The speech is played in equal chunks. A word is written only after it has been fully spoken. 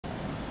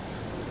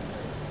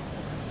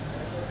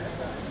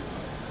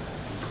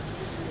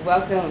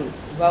Welcome,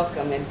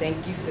 welcome, and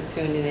thank you for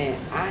tuning in.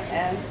 I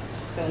am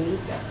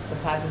Sonika, the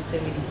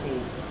Positivity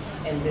Queen,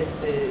 and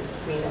this is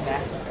Queen of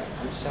Africa.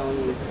 I'm showing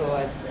you the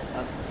tours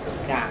of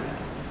Ghana.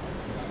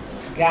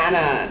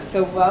 Ghana.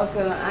 So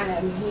welcome. I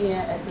am here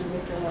at the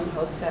Arrington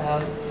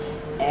Hotel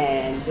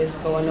and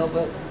just going over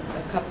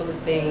a couple of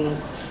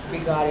things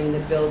regarding the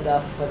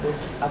build-up for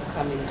this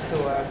upcoming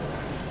tour,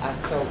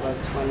 October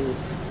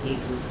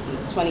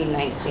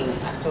 2019,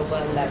 October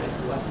 11th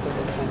through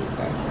October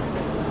 21st.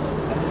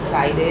 I'm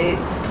excited,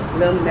 a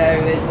little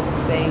nervous at the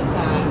same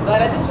time, but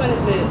I just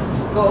wanted to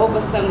go over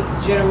some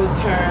general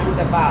terms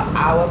about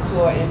our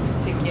tour in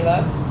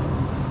particular.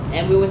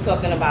 And we were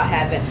talking about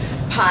having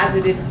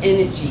positive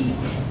energy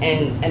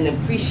and an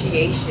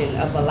appreciation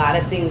of a lot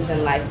of things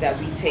in life that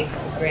we take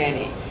for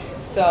granted.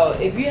 So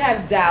if you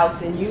have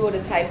doubts and you are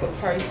the type of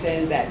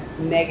person that's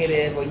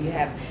negative, or you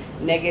have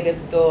negative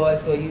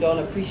thoughts, or you don't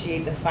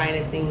appreciate the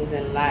finer things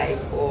in life,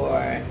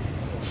 or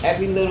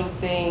every little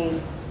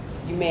thing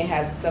you may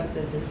have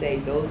something to say,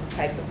 those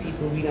type of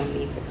people, we don't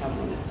need to come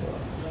on the tour.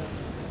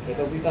 Okay,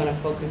 but we're going to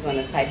focus on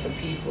the type of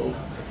people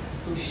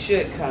who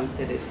should come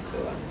to this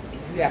tour.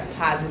 If you have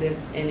positive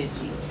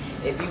energy,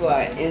 if you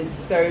are in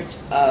search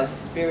of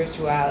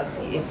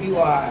spirituality, if you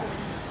are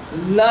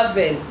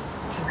loving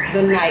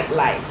the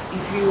nightlife,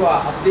 if you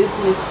are a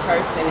business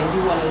person and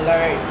you want to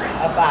learn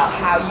about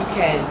how you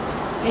can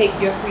take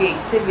your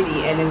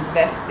creativity and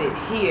invest it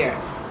here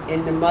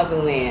in the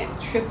motherland,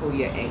 triple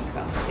your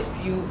income.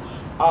 If you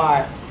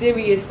are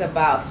serious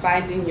about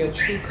finding your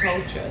true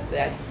culture,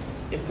 that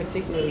and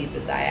particularly the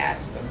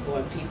diaspora,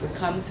 when people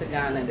come to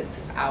Ghana, this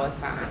is our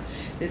time.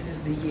 This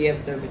is the year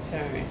of the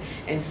return.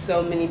 And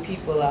so many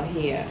people are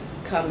here,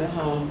 coming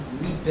home,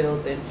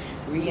 rebuilding,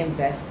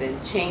 reinvesting,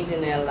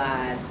 changing their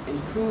lives,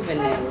 improving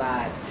their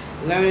lives,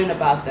 learning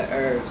about the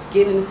herbs,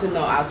 getting to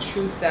know our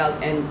true selves,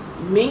 and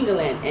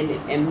mingling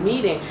and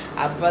meeting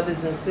our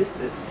brothers and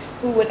sisters.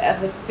 Who would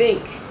ever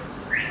think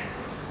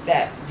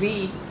that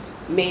we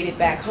made it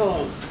back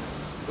home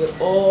with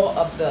all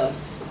of the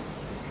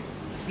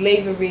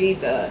slavery,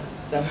 the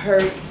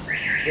hurt,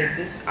 the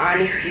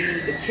dishonesty,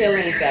 the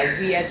killings that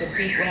we as a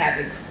people have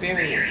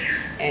experienced.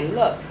 And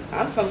look,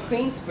 I'm from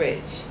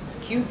Queensbridge,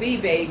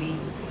 QB baby,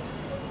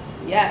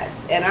 yes,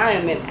 and I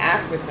am in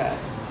Africa.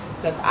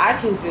 So if I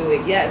can do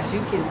it, yes,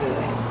 you can do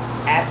it.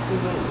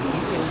 Absolutely,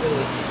 you can do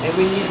it. And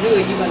when you do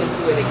it, you're going to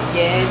do it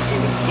again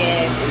and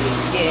again and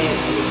again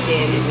and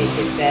again and make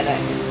it better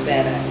and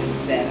better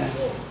and better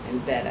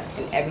and better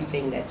in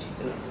everything that you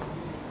do.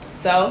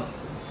 So,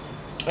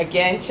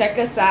 again, check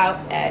us out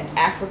at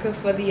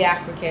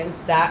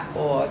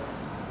africafortheafricans.org.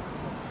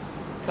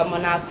 Come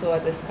on our tour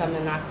this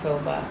coming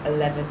October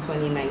 11,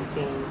 2019. It's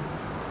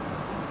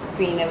the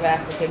Queen of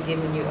Africa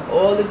giving you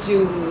all the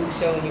jewels,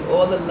 showing you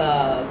all the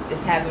love,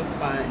 just having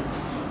fun,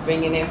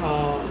 bringing it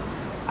home.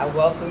 I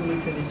welcome you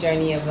to the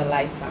journey of a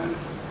lifetime.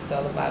 It's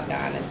all about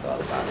Ghana. It's all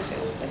about you.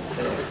 Let's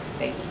do it.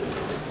 Thank you.